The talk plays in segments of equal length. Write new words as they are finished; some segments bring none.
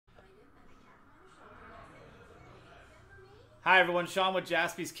Hi everyone, Sean with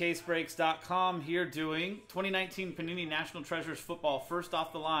JaspysCaseBreaks.com here doing 2019 Panini National Treasures Football first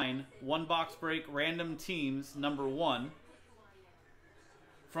off the line, one box break, random teams, number 1.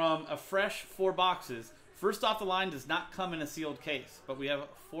 From a fresh 4 boxes. First off the line does not come in a sealed case, but we have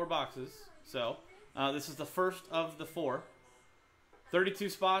 4 boxes. So this is the first of the 4. 32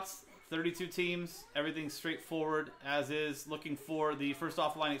 spots, 32 teams, everything's straightforward as is. Looking for the first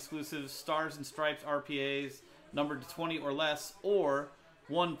off the line exclusives, Stars and Stripes RPAs, numbered to 20 or less, or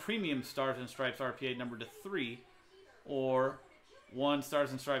 1 premium Stars and Stripes RPA numbered to 3, or 1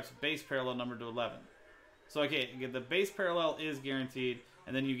 Stars and Stripes base parallel numbered to 11. So okay, the base parallel is guaranteed,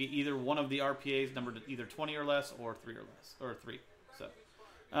 and then you get either one of the RPAs numbered to either 20 or less, or 3 or less, or 3. So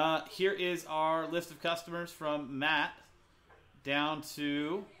here is our list of customers from Matt down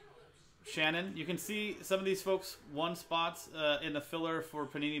to Shannon. You can see some of these folks won spots in the filler for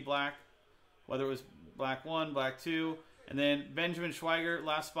Panini Black, whether it was Black 1, Black 2, and then Benjamin Schweiger,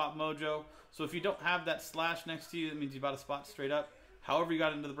 last spot mojo. So if you don't have that slash next to you, that means you bought a spot straight up. However you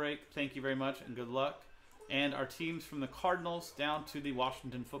got into the break, thank you very much and good luck. And our teams from the Cardinals down to the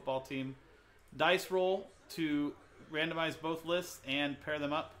Washington football team. Dice roll to randomize both lists and pair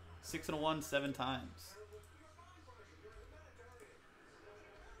them up. 6 and a 1, 7 times.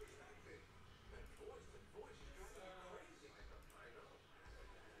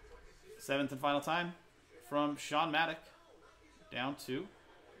 Seventh and final time from Sean Maddock down to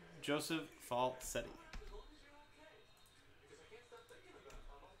Joseph Falsetti.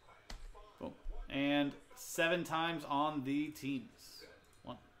 Boom. And 7 times on the teams.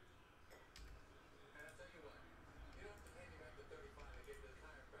 1.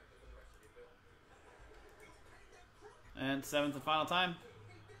 And 7th and final time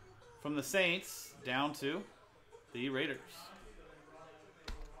from the Saints down to the Raiders.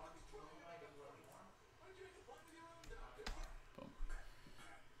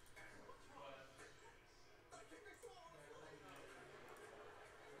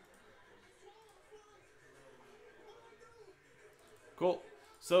 Cool.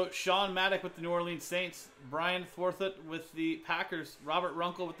 So Sean Maddock with the New Orleans Saints, Brian Thwarthut with the Packers, Robert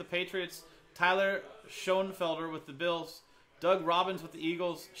Runkle with the Patriots, Tyler Schoenfelder with the Bills, Doug Robbins with the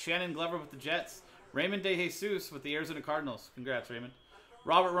Eagles, Shannon Glover with the Jets, Raymond DeJesus with the Arizona Cardinals. Congrats, Raymond.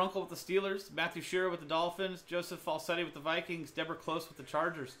 Robert Runkle with the Steelers, Matthew Shearer with the Dolphins, Joseph Falsetti with the Vikings, Deborah Close with the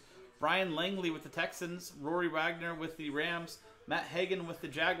Chargers, Brian Langley with the Texans, Rory Wagner with the Rams, Matt Hagan with the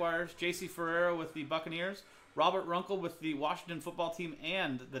Jaguars, J.C. Ferreira with the Buccaneers, Robert Runkle with the Washington football team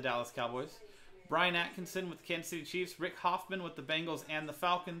and the Dallas Cowboys, Brian Atkinson with the Kansas City Chiefs, Rick Hoffman with the Bengals and the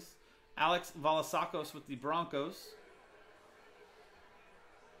Falcons, Alex Valasakos with the Broncos,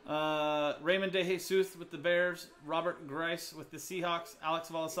 Raymond DeJesus with the Bears, Robert Grice with the Seahawks, Alex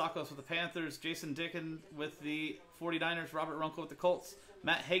Valasakos with the Panthers, Jason Dickon with the 49ers, Robert Runkle with the Colts,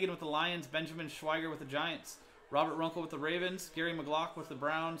 Matt Hagan with the Lions, Benjamin Schweiger with the Giants, Robert Runkle with the Ravens, Gary McGlock with the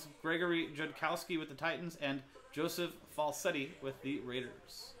Browns, Gregory Judkowski with the Titans, and Joseph Falsetti with the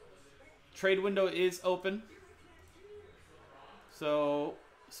Raiders. Trade window is open. So,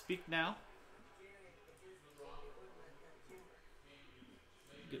 speak now.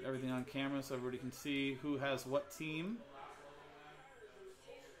 Get everything on camera so everybody can see who has what team.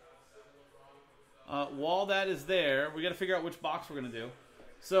 While that is there, we got to figure out which box we're going to do.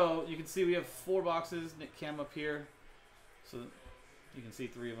 So, you can see we have 4 boxes. Nick Cam up here. So, you can see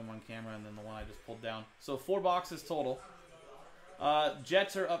 3 of them on camera and then the one I just pulled down. So, 4 boxes total.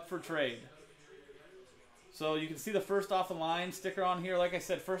 Jets are up for trade. So, you can see the first off the line sticker on here. Like I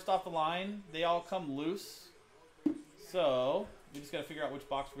said, first off the line, they all come loose. So, we just got to figure out which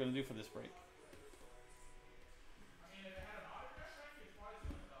box we're going to do for this break.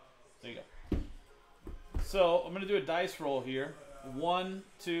 There you go. So, I'm going to do a dice roll here. 1,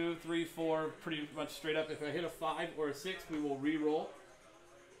 2, 3, 4, pretty much straight up. If I hit a 5 or a 6, we will re-roll.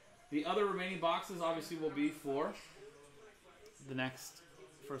 The other remaining boxes obviously will be for the next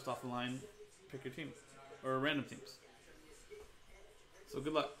first off the line pick your team, or random teams. So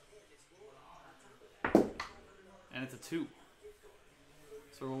good luck. And it's a 2.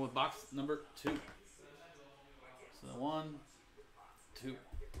 So we're going with box number 2. So 1, 2.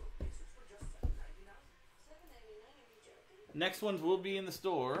 Next ones will be in the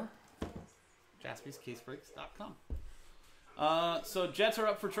store, JaspysCaseBreaks.com. So Jets are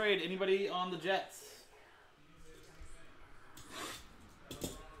up for trade. Anybody on the Jets?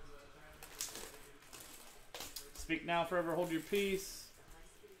 Speak now, forever hold your peace.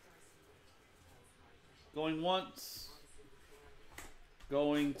 Going once.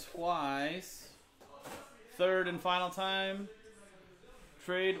 Going twice. Third and final time.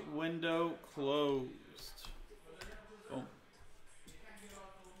 Trade window closed. Boom.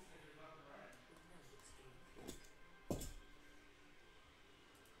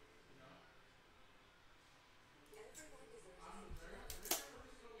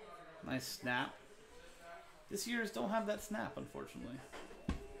 Nice snap. This year's don't have that snap, unfortunately.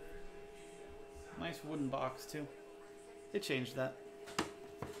 Nice wooden box, too. They changed that.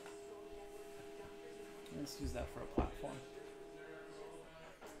 Let's use that for a platform.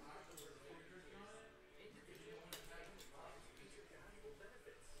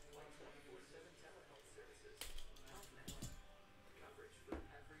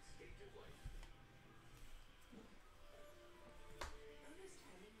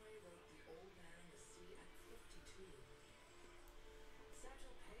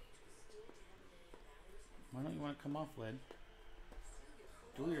 Why don't you want to come off, Lid?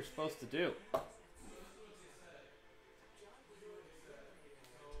 Do what you're supposed to do. I'm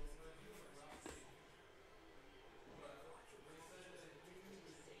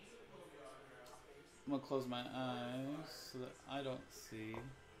going to close my eyes so that I don't see.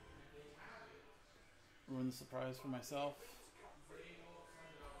 Ruin the surprise for myself.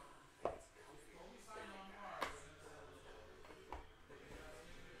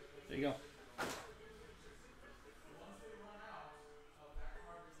 There you go.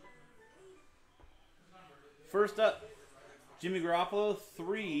 First up, Jimmy Garoppolo,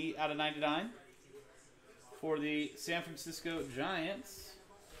 3 out of 99 for the San Francisco Giants.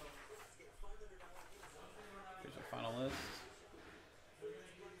 Here's our final list.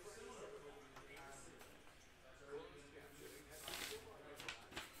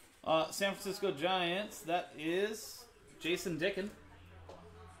 San Francisco Giants, that is Jason Dickens.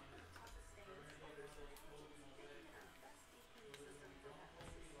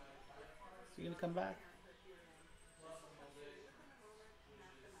 Is he going to come back?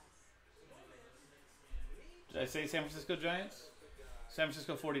 Did I say San Francisco Giants? San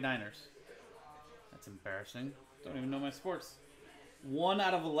Francisco 49ers. That's embarrassing. Don't even know my sports. 1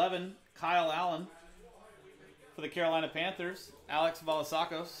 out of 11, Kyle Allen. For the Carolina Panthers, Alex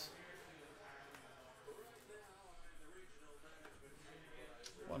Valasakos.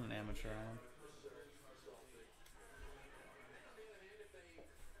 What an amateur I am.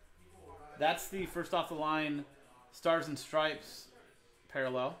 That's the first off the line Stars and Stripes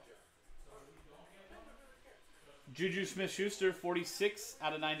parallel. Juju Smith-Schuster, 46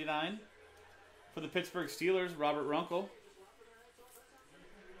 out of 99. For the Pittsburgh Steelers, Robert Runkle.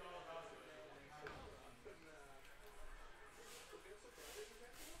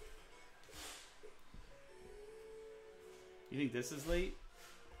 You think this is late?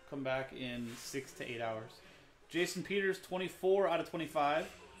 Come back in 6 to 8 hours. Jason Peters, 24 out of 25.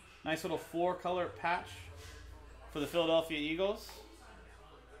 Nice little 4-color patch for the Philadelphia Eagles.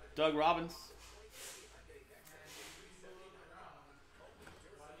 Doug Robbins.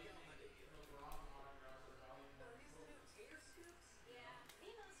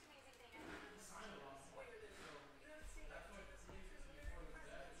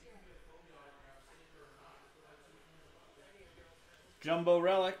 Jumbo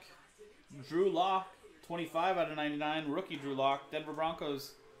Relic, Drew Lock, 25 out of 99. Rookie Drew Lock, Denver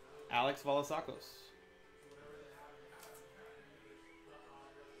Broncos, Alex Valasakos.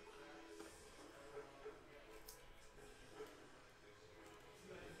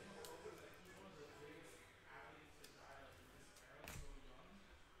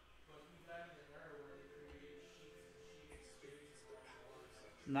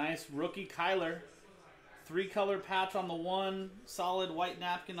 Nice rookie Kyler. 3-color patch on the one, solid white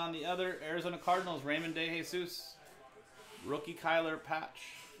napkin on the other. Arizona Cardinals, Raymond De Jesus. Rookie Kyler patch,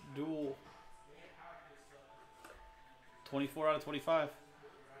 dual. 24 out of 25.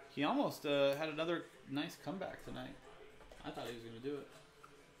 He almost had another nice comeback tonight. I thought he was going to do it.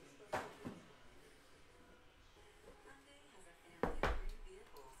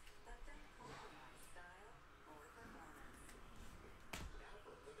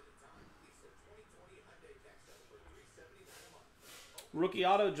 Rookie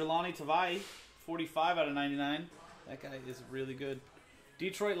auto, Jelani Tavai, 45 out of 99. That guy is really good.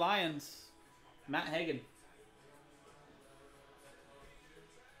 Detroit Lions, Matt Hagan.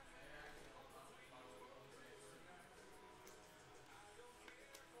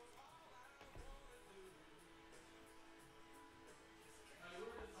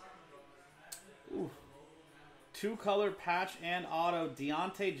 Ooh. 2-color patch and auto,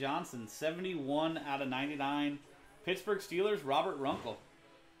 Deontay Johnson, 71 out of 99. Pittsburgh Steelers, Robert Runkle.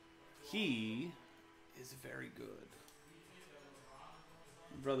 He is very good.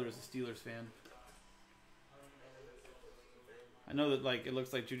 My brother is a Steelers fan. I know that it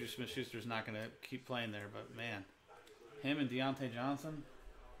looks like Juju Smith-Schuster's not going to keep playing there, but man, him and Deontay Johnson.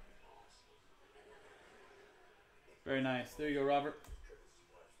 Very nice. There you go, Robert.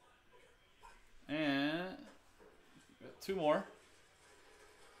 And got 2 more.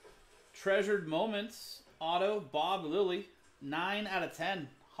 Treasured Moments, auto, Bob Lilly. 9 out of 10.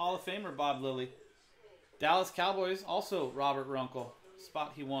 Hall of Famer Bob Lilly. Dallas Cowboys, also Robert Runkle.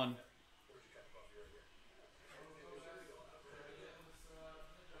 Spot he won.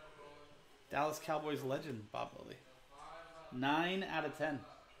 Dallas Cowboys legend, Bob Lilly. 9 out of 10.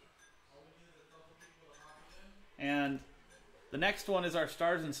 And the next one is our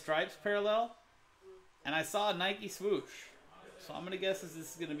Stars and Stripes parallel. And I saw a Nike swoosh. So I'm going to guess this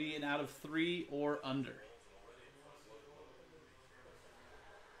is going to be an out of 3 or under.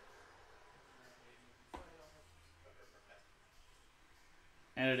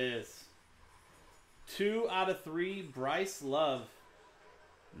 And it is. 2 out of 3, Bryce Love.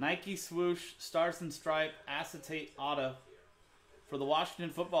 Nike swoosh, Stars and Stripe, acetate auto for the Washington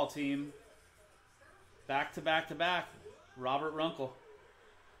football team. Back to back to back, Robert Runkle.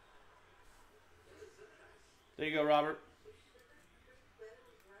 There you go, Robert.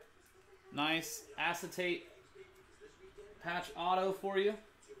 Nice acetate patch auto for you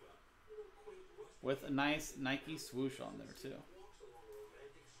with a nice Nike swoosh on there too.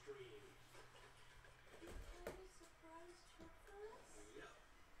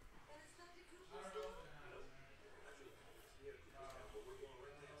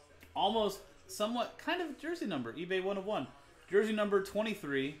 Almost, somewhat, kind of jersey number. eBay 1 of 1. Jersey number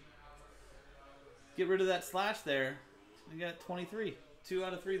 23. Get rid of that slash there. You got 23. 2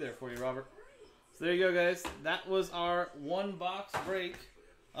 out of 3 there for you, Robert. So there you go, guys. That was our 1-box break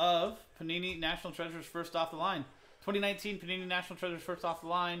of Panini National Treasures First Off the Line. 2019 Panini National Treasures First Off the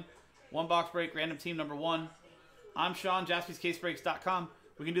Line. 1-box break, random team number 1. I'm Sean, JaspysCaseBreaks.com.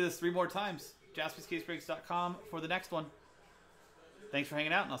 We can do this 3 more times. JaspysCaseBreaks.com for the next one. Thanks for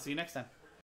hanging out, and I'll see you next time.